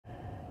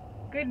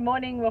Good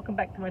morning, welcome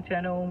back to my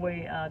channel.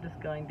 We are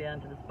just going down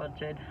to the spud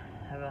shed,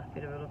 have a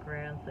bit of a look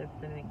around, see if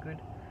there's anything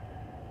good.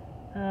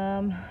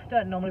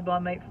 Don't normally buy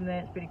meat from there,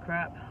 it's pretty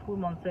crap.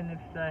 Wouldn't mind seeing if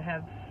they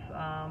have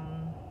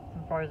some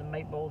frozen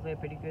meatballs, they're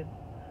pretty good.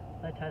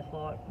 They taste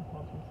like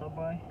ones from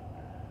Subway.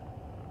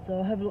 So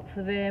I'll have a look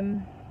for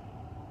them,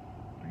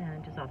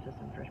 and just after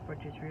some fresh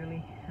produce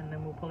really, and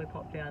then we'll probably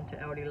pop down to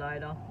Aldi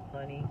later. It's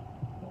only,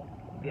 well,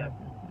 it'll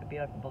be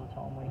open by the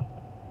time we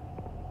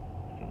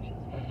finish the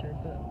spud shed,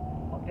 but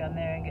pop down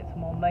there and get some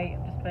more meat.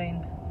 I've just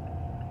been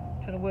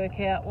trying to work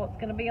out what's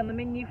going to be on the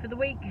menu for the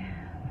week,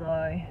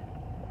 so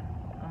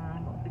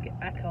once we get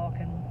back I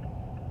can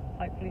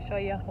hopefully show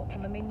you what's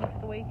on the menu for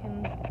the week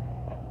and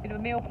a bit of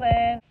a meal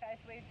plan. Okay,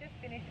 so we've just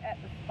finished at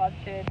the spud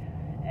shed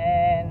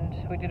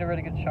and we did a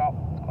really good shop. I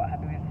was quite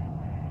happy with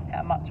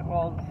how much it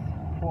was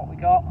for what we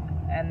got,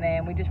 and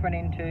then we just went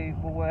into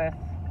Woolworths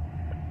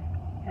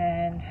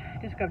and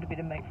just grabbed a bit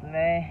of meat from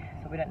there,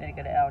 so we don't need to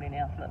go to Aldi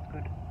now, so that's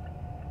good.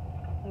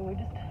 So we're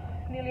just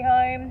nearly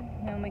home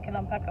and we can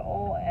unpack it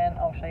all and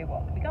I'll show you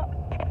what we got.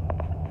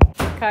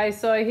 Okay,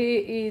 so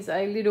here is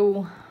a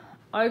little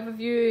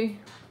overview.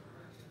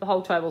 The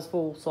whole table's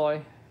full,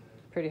 so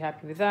pretty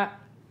happy with that.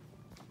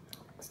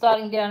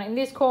 Starting down in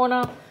this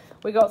corner,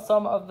 we got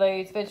some of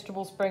these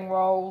vegetable spring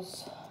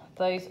rolls.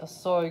 These are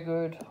so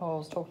good. I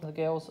was talking to the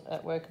girls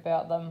at work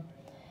about them.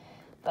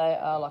 They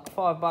are like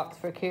 $5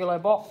 for a kilo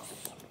box.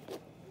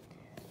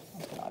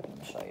 I can open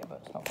and show you,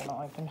 but it's not going to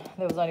open.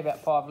 There was only about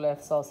 5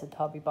 left, so I said to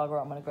hubby, bugger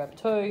it, I'm going to grab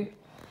 2.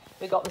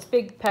 We got this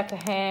big pack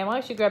of ham. I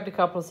actually grabbed a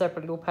couple of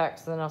separate little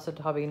packs, and then I said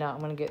to hubby, no, I'm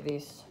going to get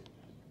this.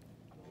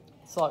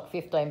 It's like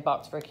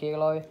 $15 for a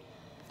kilo.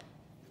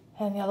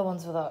 And the other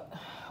ones were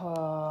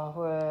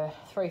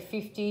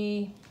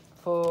 $3.50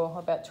 for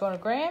about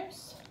 200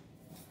 grams.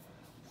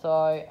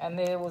 So, and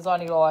there was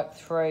only like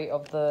 3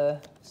 of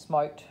the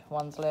smoked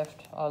ones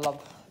left. I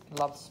love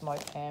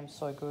smoked ham,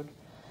 so good.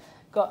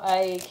 Got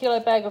a kilo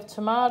bag of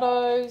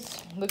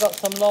tomatoes. We got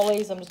some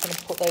lollies. I'm just going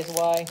to put these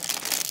away.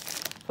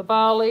 For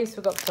barley, so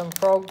we've got some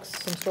frogs,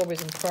 some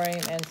strawberries and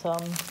cream, and some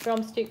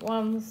drumstick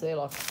ones. They're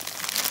like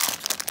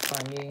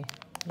brand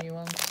new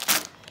ones.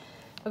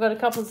 I've got a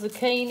couple of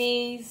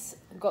zucchinis.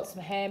 I've got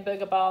some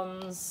hamburger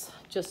buns,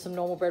 just some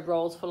normal bread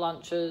rolls for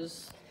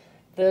lunches.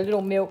 The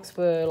little milks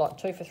were like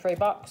 2 for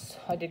 $3.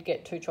 I did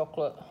get 2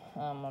 chocolate.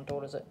 My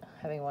daughter's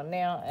having one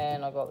now,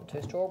 and I got the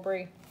 2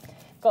 strawberry.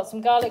 Got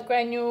some garlic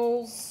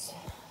granules,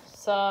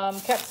 some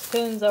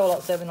capsicums. They were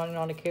like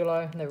 $7.99 a kilo,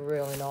 and they're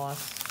really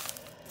nice.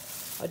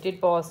 I did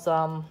buy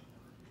some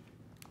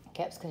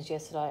capsicums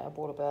yesterday. I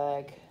bought a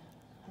bag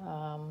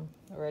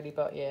already,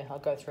 but yeah, I'll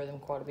go through them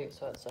quite a bit,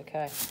 so it's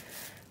okay.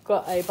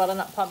 Got a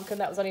butternut pumpkin.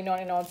 That was only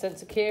 99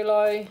 cents a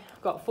kilo.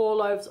 Got 4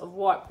 loaves of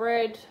white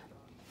bread.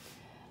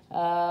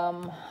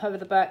 Over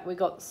the back we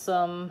got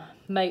some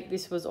meat.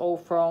 This was all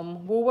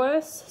from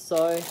Woolworths,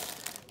 so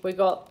we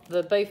got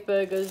the beef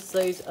burgers.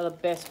 These are the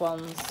best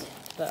ones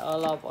that I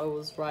love. I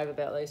always rave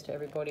about these to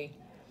everybody.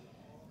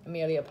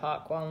 Amelia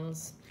Park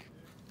ones.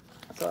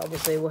 So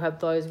obviously we'll have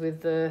those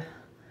with the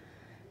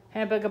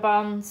hamburger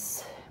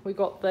buns. We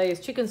got these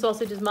chicken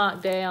sausages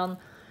marked down.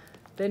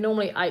 They're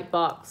normally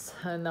 $8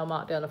 and they'll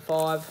mark down to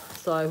 5.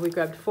 So we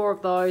grabbed 4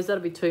 of those.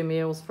 That'll be 2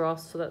 meals for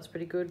us, so that's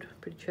pretty good,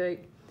 pretty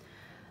cheap.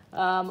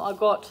 I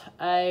got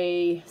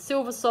a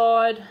silver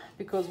side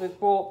because we've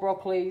bought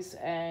broccolis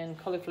and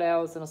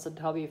cauliflowers, and I said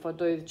to hubby, if I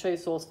do the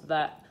cheese sauce for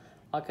that,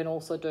 I can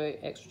also do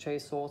extra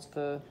cheese sauce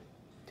to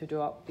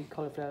do up the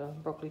cauliflower,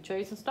 broccoli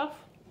cheese and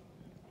stuff.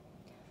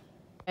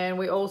 And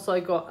we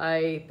also got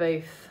a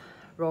beef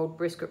rolled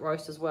brisket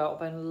roast as well. I've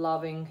been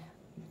loving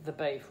the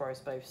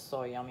roast beef,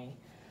 so yummy.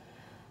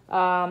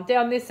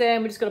 Down this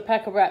end, we just got a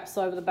pack of wraps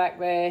over the back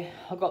there.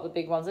 I got the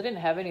big ones. I didn't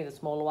have any of the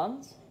smaller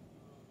ones.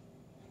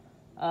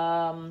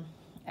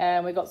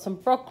 And we got some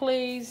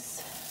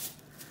broccolis.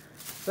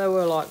 They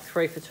were like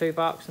 3 for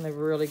 $2 and they're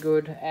really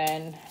good,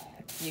 and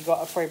you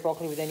got a free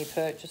broccoli with any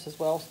purchase as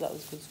well, so that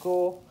was a good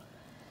score.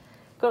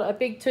 Got a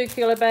big 2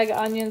 kilo bag of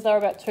onions. They were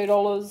about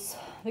 $2.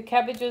 The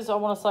cabbages, I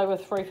want to say, were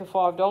 3 for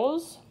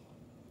 $5.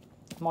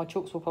 My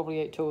chooks will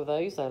probably eat 2 of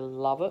these. They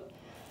love it.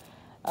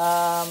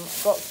 Got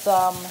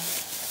some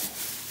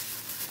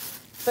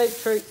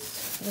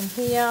beetroots in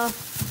here.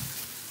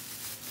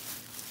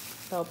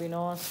 That'll be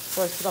nice.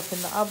 Roasted up in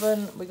the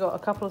oven. We got a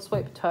couple of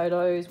sweet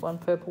potatoes, 1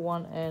 purple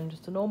one and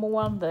just a normal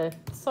one. They're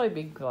so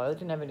big though, they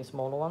didn't have any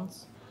smaller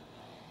ones.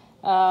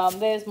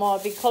 There's my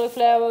big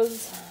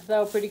cauliflowers. They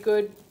were pretty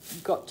good.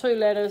 Got 2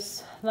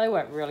 lettuce. They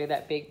weren't really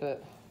that big,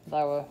 but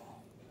they were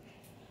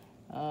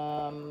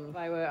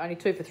only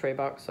 2 for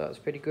 $3, so it's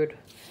pretty good.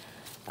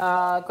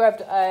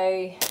 Grabbed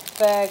a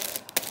bag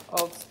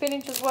of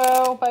spinach as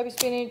well, baby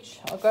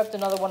spinach. I grabbed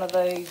another one of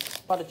these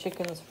butter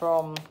chickens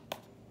from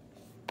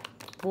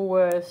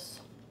Woolworths.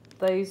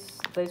 These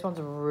ones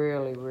are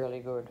really, really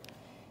good.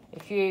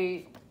 If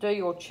you do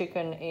your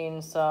chicken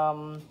in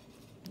some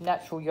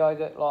natural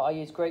yogurt, like I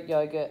use Greek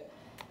yogurt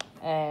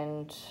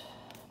and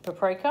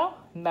paprika,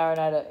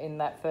 marinate it in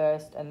that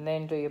first, and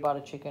then do your butter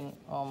chicken.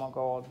 Oh my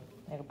god,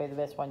 it'll be the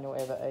best one you'll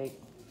ever eat.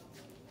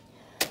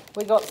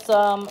 We got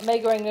some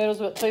mee goreng noodles.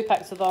 We got 2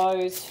 packs of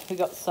those. We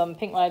got some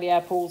pink lady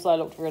apples. They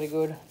looked really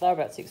good. They were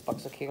about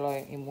 $6 a kilo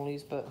in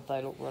Woolies, but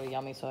they looked really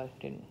yummy, so it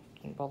didn't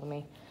bother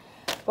me.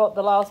 Got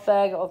the last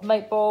bag of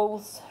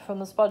meatballs from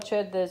the Spud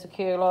Shed. There's a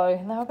kilo,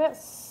 and they were about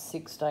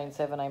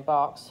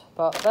 $16-17,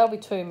 but they'll be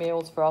 2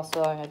 meals for us.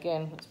 So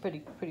again, it's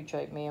pretty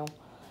cheap meal.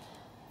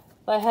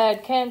 They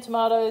had canned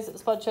tomatoes at the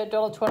Spud Shed,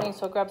 $1.20,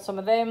 so I grabbed some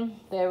of them.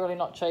 They're really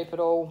not cheap at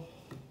all,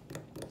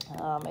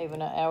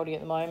 even at Aldi at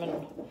the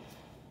moment.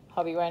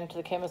 Hubby ran to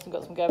the chemist and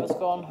got some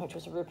Gaviscon, which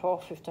was a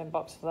rip-off,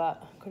 $15 for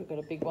that. Could have got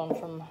a big one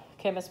from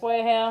Chemist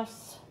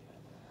Warehouse.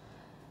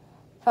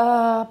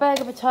 Bag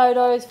of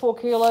potatoes, 4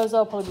 kilos.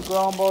 They'll probably be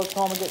grown by the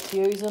time I get to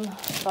use them.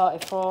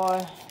 But if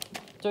I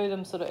do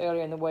them sort of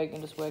earlier in the week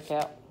and just work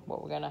out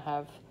what we're going to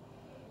have,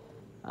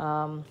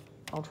 I'll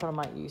try to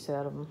make use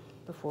out of them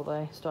before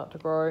they start to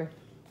grow.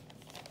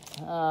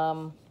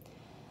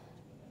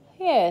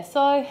 Yeah,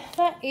 so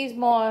that is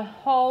my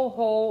whole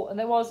haul. And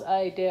there was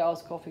a Dare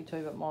Ice coffee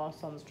too, but my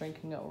son's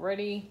drinking it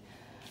already.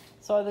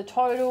 So the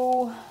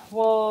total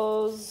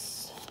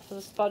was, for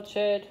the Spud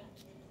Shed,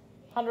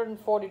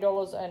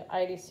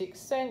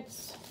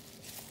 $140.86.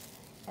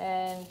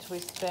 And we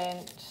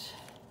spent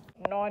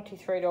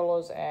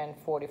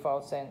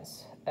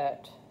 $93.45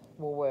 at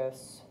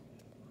Woolworths.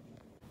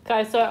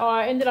 Okay, so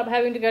I ended up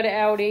having to go to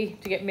Aldi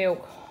to get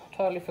milk.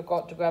 Totally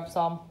forgot to grab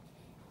some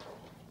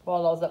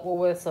while I was at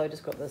Woolworths, so I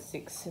just got the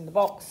 6 in the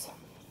box.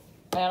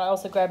 And I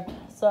also grabbed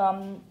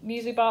some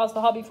muesli bars for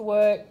hubby for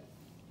work,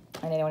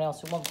 and anyone else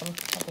who wants them.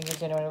 I think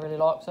there's anyone who really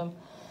likes them.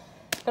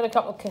 Got a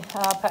couple of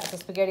packs of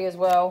spaghetti as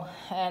well,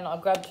 and I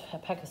grabbed a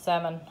pack of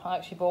salmon. I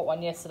actually bought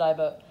one yesterday,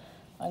 but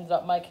I ended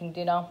up making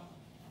dinner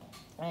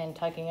and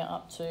taking it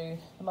up to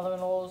the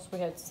mother-in-law's. We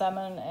had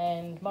salmon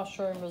and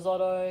mushroom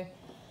risotto,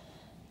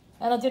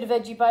 and I did a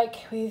veggie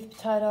bake with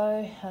sweet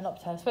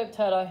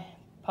potato,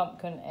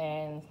 pumpkin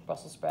and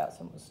Brussels sprouts,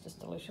 and it was just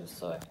delicious.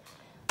 So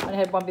I only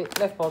had one bit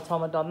left by the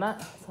time I'd done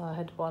that, so I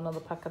had to buy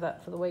another pack of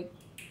that for the week.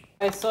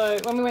 Okay, so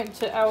when we went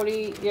to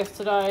Aldi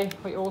yesterday,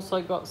 we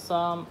also got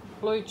some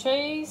blue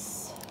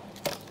cheese.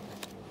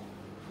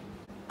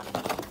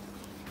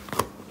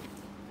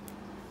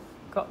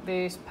 Got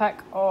this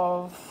pack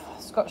of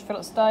Scotch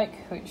fillet steak,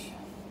 which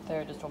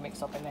they're just all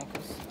mixed up in there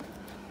because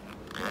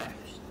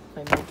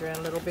they moved around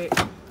a little bit.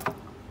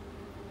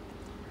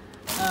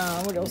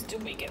 What else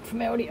did we get from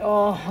Aldi?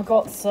 Oh, I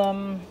got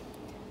some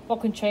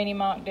bocconcini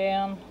marked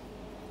down.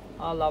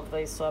 I love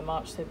these so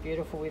much. They're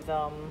beautiful with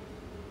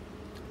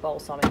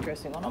balsamic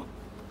dressing on them.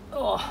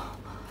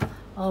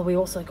 Oh, we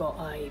also got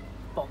a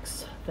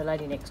box. The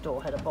lady next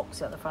door had a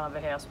box out the front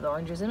of her house with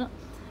oranges in it,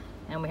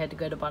 and we had to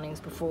go to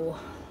Bunnings before,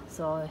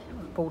 so I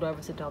pulled over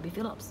and said to Hubby,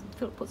 Philip,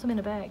 put some in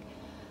a bag.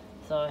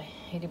 So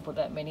he didn't put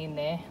that many in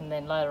there, and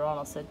then later on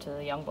I said to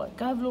the young bloke,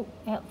 go have a look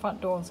out the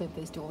front door and see if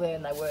they're still there,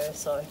 and they were,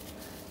 so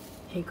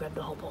he grabbed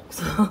the whole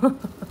box.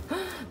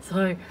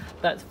 So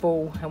that's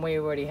full, and we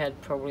already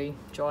had probably,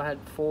 Jai had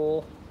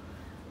 4,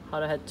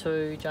 Hada had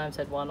 2, James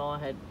had 1, I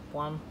had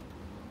 1.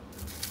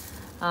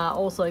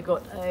 Also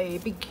got a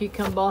big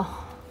cucumber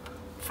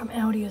from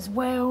Aldi as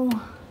well.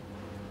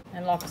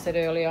 And like I said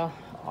earlier,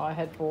 I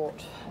had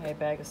bought a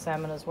bag of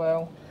salmon as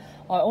well.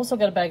 I also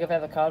got a bag of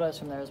avocados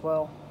from there as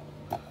well.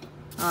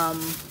 I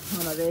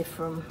know they're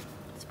from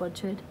Spud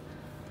Shed.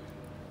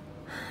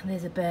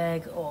 There's a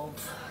bag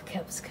of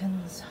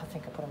capsicums. I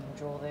think I put them in the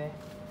drawer there.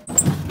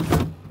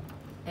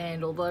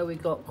 And although we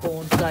got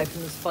corn today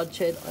from the Spud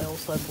Shed, I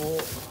also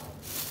bought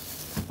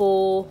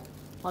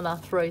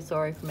 3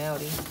 from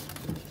Aldi.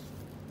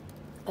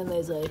 And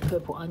there's a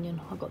purple onion.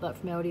 I got that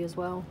from Aldi as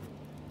well.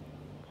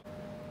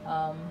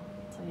 So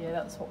yeah,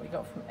 that's what we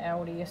got from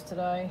Aldi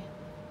yesterday.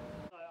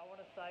 So I want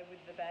to say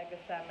with the bag of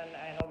salmon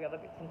and all the other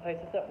bits and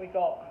pieces that we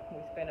got,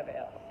 we spent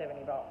about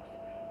 $70.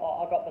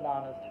 Oh, I got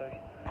bananas too.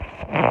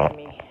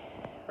 Me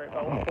fruit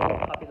bowl full.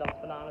 Hubby loves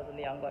bananas and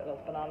the young bloke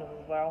loves bananas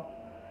as well.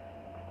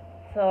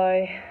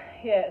 So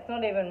yeah, it's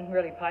not even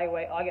really pay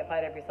week. I get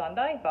paid every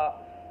Sunday, but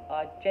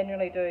I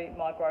generally do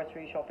my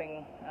grocery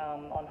shopping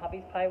on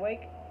hubby's pay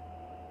week.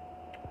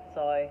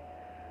 So,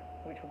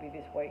 which will be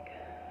this week.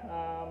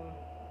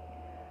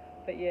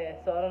 But yeah,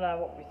 so I don't know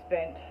what we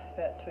spent,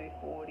 about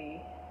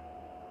 $240,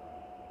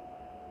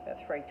 about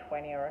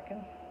 $320 I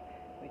reckon,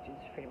 which is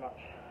pretty much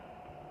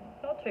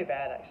not too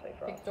bad actually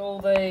for us. Picked all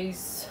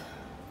these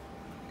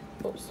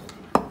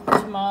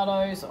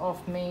tomatoes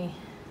off me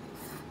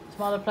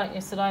tomato plant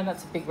yesterday, and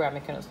that's a big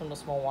ramekin, it's not a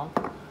small one.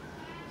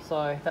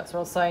 So that's what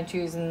I was saying to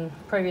you in the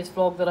previous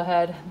vlog that I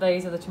had.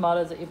 These are the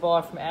tomatoes that you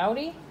buy from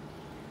Aldi,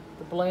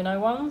 the Bellino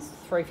ones,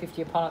 $3.50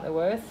 a punnet they're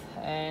worth,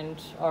 and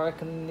I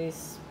reckon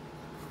this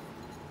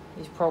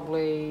is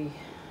probably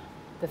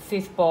the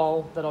 5th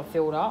bowl that I've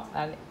filled up,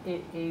 and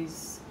it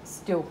is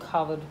still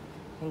covered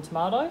in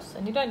tomatoes.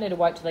 And you don't need to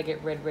wait till they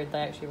get red, they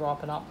actually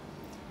ripen up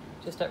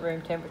just at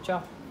room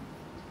temperature.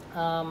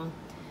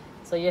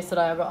 So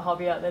yesterday I got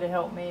hubby out there to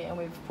help me, and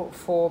we've put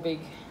 4 big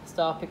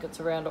star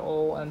pickets around it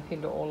all and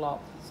pinned it all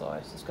up. So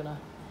it's just gonna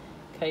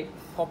keep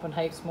popping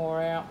heaps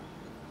more out,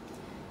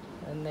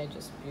 and they're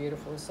just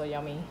beautiful, so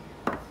yummy.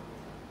 Hey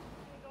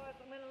guys,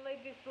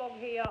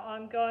 Here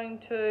I'm going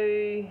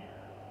to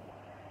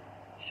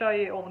show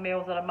you all the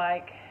meals that I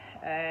make,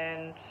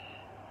 and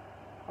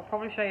I'll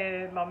probably show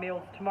you my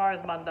meals. Tomorrow's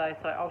Monday,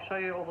 so I'll show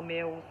you all the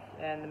meals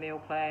and the meal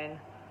plan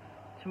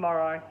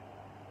tomorrow.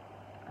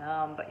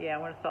 But yeah, I'm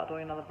going to start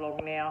doing another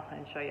vlog now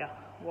and show you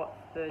what's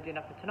the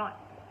dinner for tonight.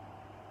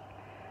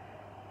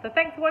 So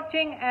thanks for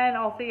watching, and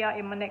I'll see you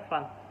in my next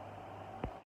one.